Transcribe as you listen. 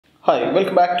Hi,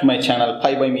 welcome back to my channel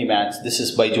Pi by Me Maths. This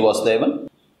is Baiju Vasudevan.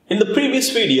 In the previous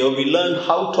video, we learned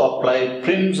how to apply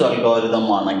Prim's algorithm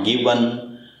on a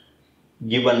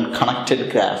given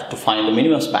connected graph to find the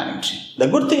minimum spanning tree. The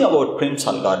good thing about Prim's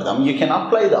algorithm, you can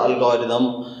apply the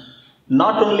algorithm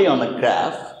not only on a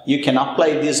graph, you can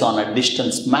apply this on a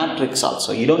distance matrix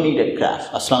also. You don't need a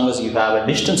graph. As long as you have a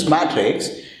distance matrix,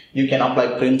 you can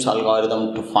apply Prim's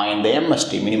algorithm to find the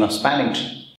MST, minimum spanning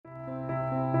tree.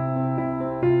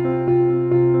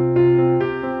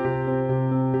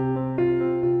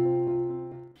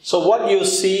 So what you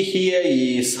see here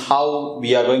is how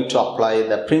we are going to apply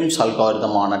the Prim's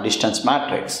algorithm on a distance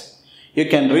matrix. You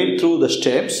can read through the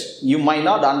steps. You might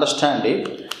not understand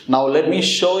it. Now let me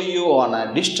show you on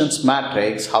a distance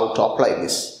matrix how to apply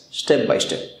this step by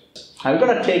step. I'm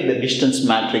going to take the distance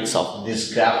matrix of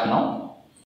this graph now.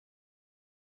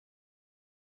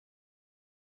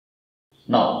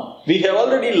 Now we have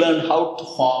already learned how to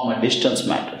form a distance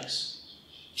matrix.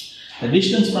 The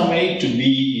distance from A to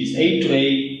B is A to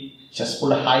A. Just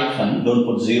put a hyphen, don't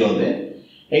put 0 there.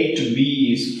 A to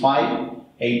B is 5,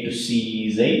 A to C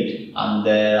is 8, and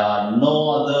there are no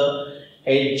other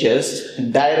edges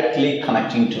directly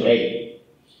connecting to A.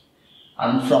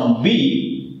 And from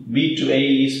B to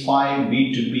A is 5,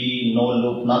 B to B, no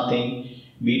loop, nothing,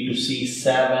 B to C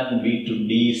 7, B to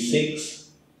D 6,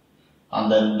 and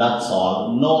then that's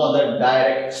all. No other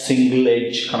direct single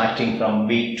edge connecting from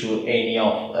B to any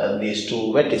of these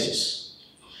two vertices.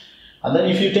 And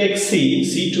then if you take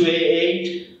C to A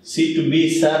 8, C to B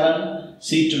 7,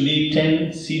 C to D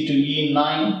 10, C to E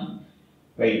 9,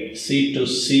 C to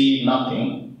C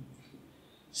nothing,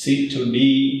 C to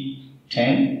D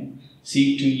 10,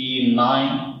 C to E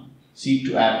 9, C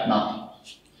to F nothing.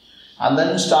 And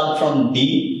then start from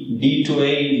D to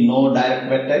A no direct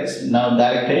vertex, no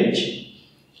direct edge,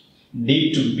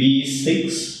 D to B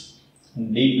 6,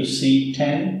 D to C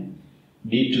 10,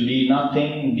 D to D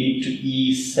nothing, D to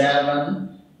E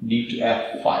 7, D to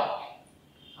F 5.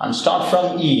 And start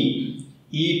from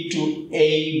E to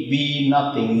A, B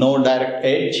nothing, no direct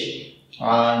edge,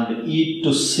 and E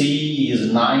to C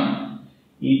is 9,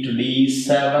 E to D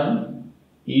 7,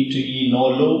 E to E no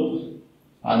loop,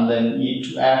 and then E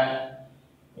to F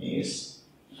is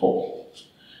 4.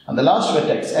 And the last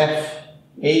vertex F,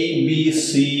 A, B,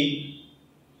 C,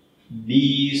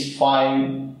 D is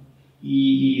 5,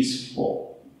 E is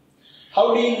 4.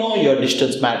 How do you know your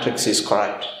distance matrix is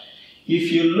correct?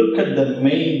 If you look at the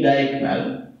main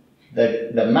diagonal,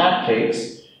 the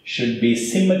matrix should be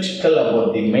symmetrical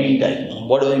about the main diagonal.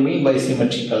 What do I mean by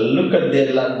symmetrical? Look at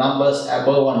the numbers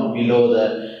above and below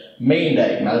the main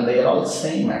diagonal. They are all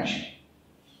same actually.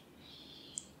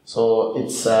 So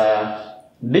it's a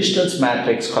distance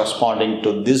matrix corresponding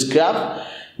to this graph.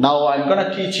 Now I'm going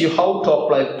to teach you how to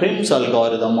apply Prim's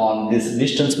algorithm on this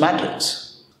distance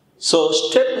matrix. So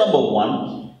step number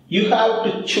 1, you have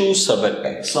to choose a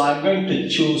vertex. So I'm going to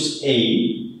choose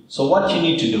A. So what you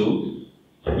need to do,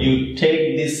 you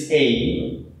take this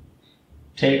A,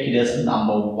 take it as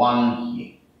number 1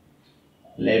 here.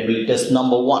 Label it as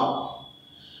number 1.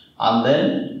 And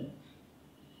then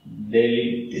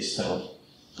delete this row.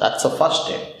 That's the first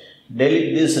step.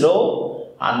 Delete this row.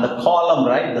 And the column,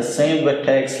 right, the same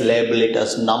vertex, label it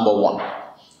as number 1.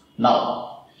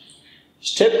 Now,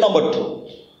 step number 2.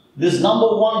 This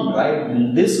number 1, right,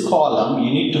 in this column,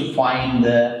 you need to find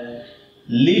the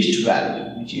least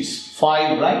value, which is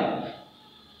 5, right?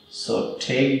 So,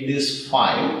 take this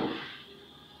 5,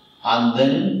 and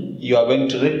then you are going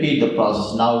to repeat the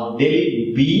process. Now,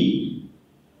 delete B,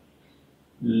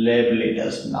 label it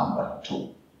as number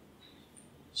 2.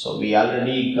 So, we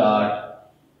already got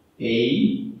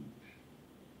A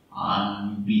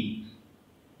and B.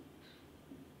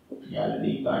 We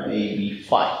already got A, B,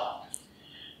 5.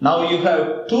 Now you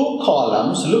have two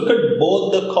columns. Look at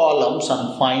both the columns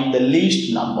and find the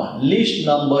least number. Least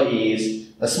number is,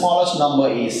 the smallest number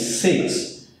is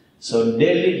 6. So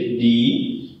delete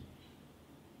D,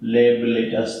 label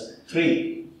it as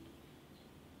 3.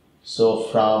 So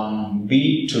from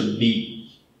B to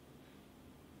D,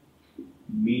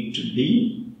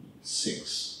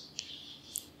 6.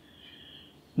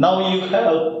 Now you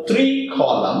have 3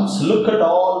 columns. Look at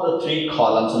all the 3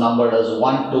 columns numbered as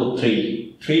 1, 2, 3.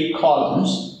 3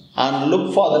 columns, and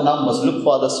look for the numbers. Look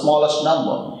for the smallest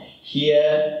number.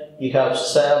 Here you have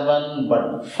 7,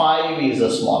 but 5 is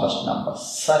the smallest number.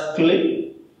 Circle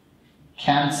it.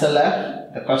 Cancel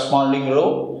F, the corresponding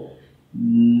row.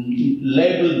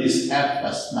 Label this F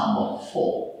as number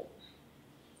 4.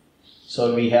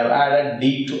 So we have added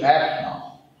D to F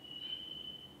now.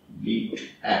 D to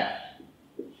F.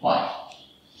 5.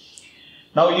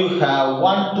 Now you have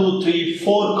 1, 2, 3,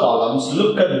 4 columns.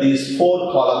 Look at these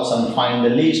 4 columns and find the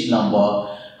least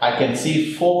number. I can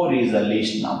see 4 is the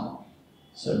least number.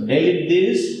 So delete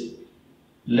this,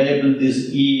 label this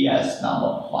E as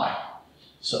number 5.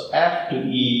 So F to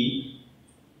E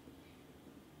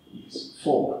is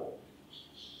 4.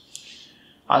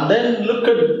 And then look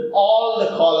at all the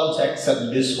columns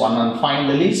except this one and find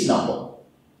the least number.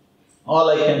 All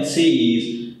I can see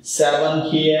is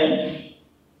 7 here.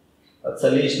 That's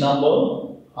the least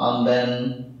number, and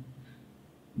then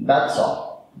that's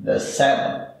all. There's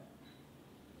 7.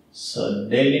 So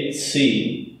delete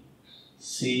C.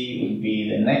 C will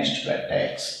be the next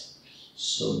vertex.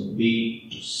 So B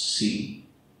to C.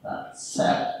 That's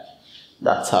 7.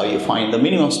 That's how you find the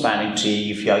minimum spanning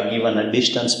tree if you are given a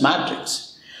distance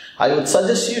matrix. I would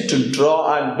suggest you to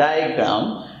draw a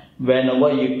diagram.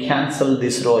 Whenever you cancel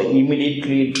this row,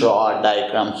 immediately draw a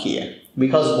diagram here.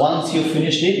 Because once you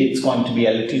finished it, it's going to be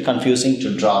a little confusing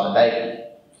to draw the diagram.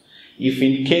 If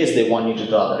in case they want you to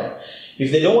draw the diagram.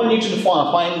 If they don't want you to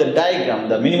find the diagram,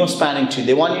 the minimum spanning tree,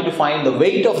 they want you to find the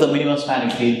weight of the minimum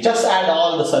spanning tree, just add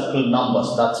all the circled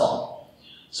numbers, that's all.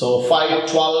 So 5,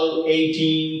 12,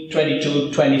 18,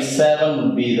 22, 27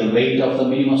 would be the weight of the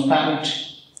minimum spanning tree.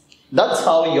 That's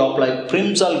how you apply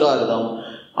Prim's algorithm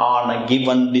on a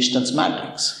given distance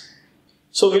matrix.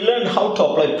 So we learned how to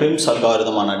apply Prim's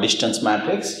algorithm on a distance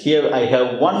matrix. Here I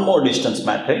have one more distance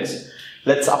matrix.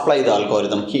 Let's apply the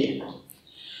algorithm here.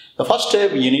 The first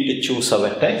step, you need to choose a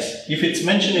vertex. If it's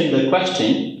mentioned in the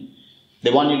question, they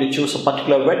want you to choose a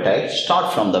particular vertex,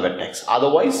 start from the vertex.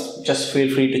 Otherwise, just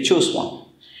feel free to choose one.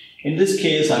 In this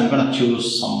case, I'm going to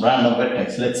choose some random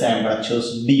vertex. Let's say I'm going to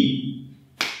choose D.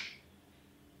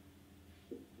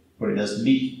 Put it as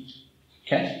D.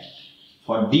 Okay.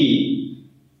 For D,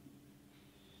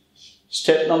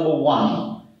 step number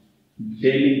 1,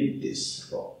 delete this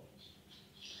row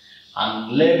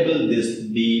and label this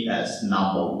D as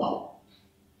number 1.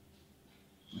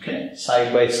 Okay,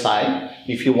 side by side.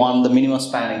 If you want the minimum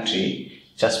spanning tree,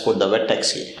 just put the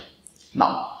vertex here.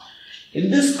 Now, in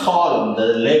this column, the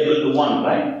labeled one,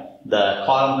 right? The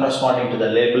column corresponding to the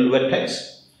labeled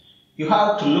vertex, you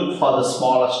have to look for the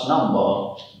smallest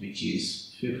number, which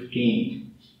is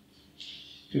 15.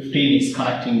 15 is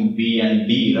connecting B and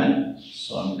D, right?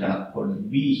 So I'm going to put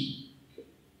B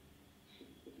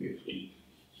 15.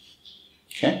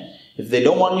 Okay. If they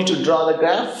don't want you to draw the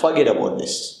graph, forget about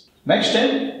this. Next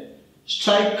step,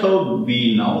 strike out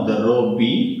B now, the row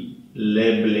B,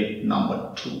 label it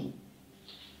number 2.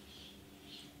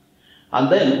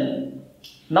 And then,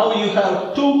 now you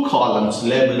have 2 columns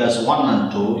labeled as 1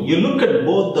 and 2. You look at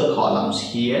both the columns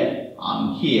here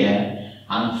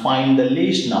and find the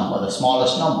least number, the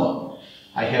smallest number.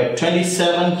 I have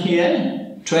 27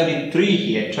 here, 23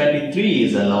 here. 23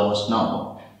 is the lowest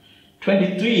number.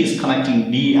 23 is connecting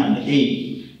D and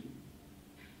A.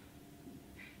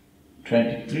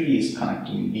 23 is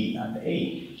connecting D and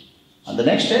A. And the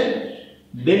next step,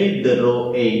 delete the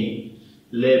row A,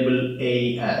 label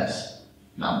A as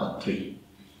number 3.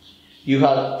 You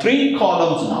have 3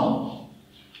 columns now.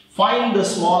 Find the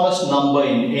smallest number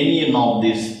in any of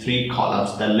these 3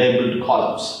 columns, the labeled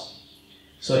columns.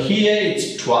 So here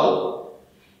it's 12,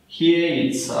 here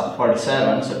it's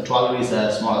 47, so 12 is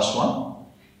the smallest one.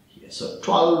 So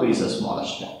 12 is the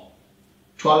smallest one.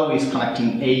 12 is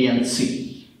connecting A and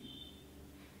C.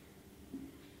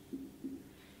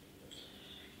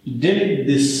 Delete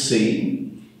this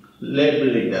C,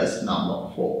 label it as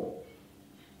number 4.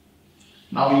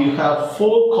 Now you have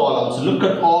 4 columns. Look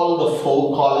at all the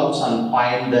 4 columns and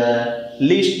find the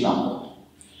least number.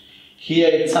 Here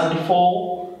it's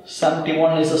 74,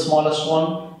 71 is the smallest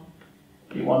one,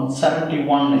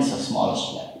 71 is the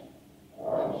smallest one.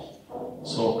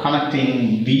 So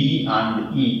connecting B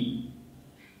and E.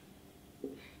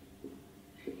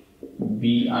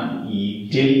 B and E,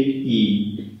 delete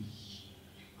E,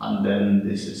 and then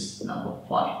this is number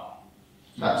 5.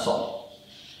 That's all.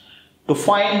 To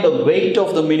find the weight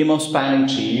of the minimum spanning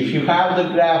tree, if you have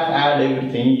the graph, add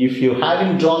everything. If you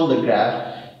haven't drawn the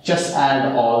graph, just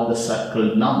add all the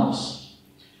circled numbers.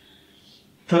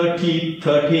 30,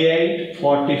 38,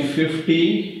 40,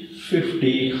 50,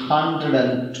 50,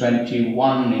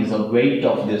 121 is the weight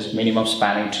of this minimum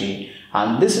spanning tree,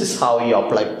 and this is how you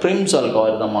apply Prim's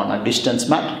algorithm on a distance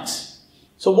matrix.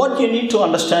 So what you need to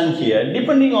understand here,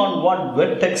 depending on what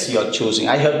vertex you are choosing,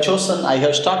 I have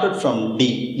started from D.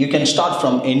 You can start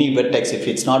from any vertex if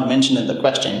it's not mentioned in the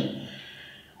question.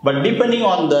 But depending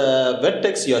on the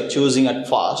vertex you are choosing at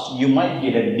first, you might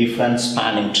get a different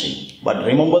spanning tree. But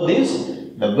remember this,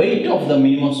 the weight of the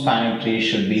minimum spanning tree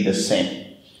should be the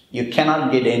same. You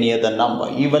cannot get any other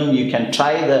number. Even you can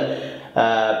try the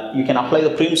you can apply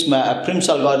the Prim's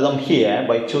algorithm here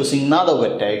by choosing another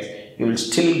vertex, you will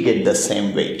still get the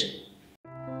same weight.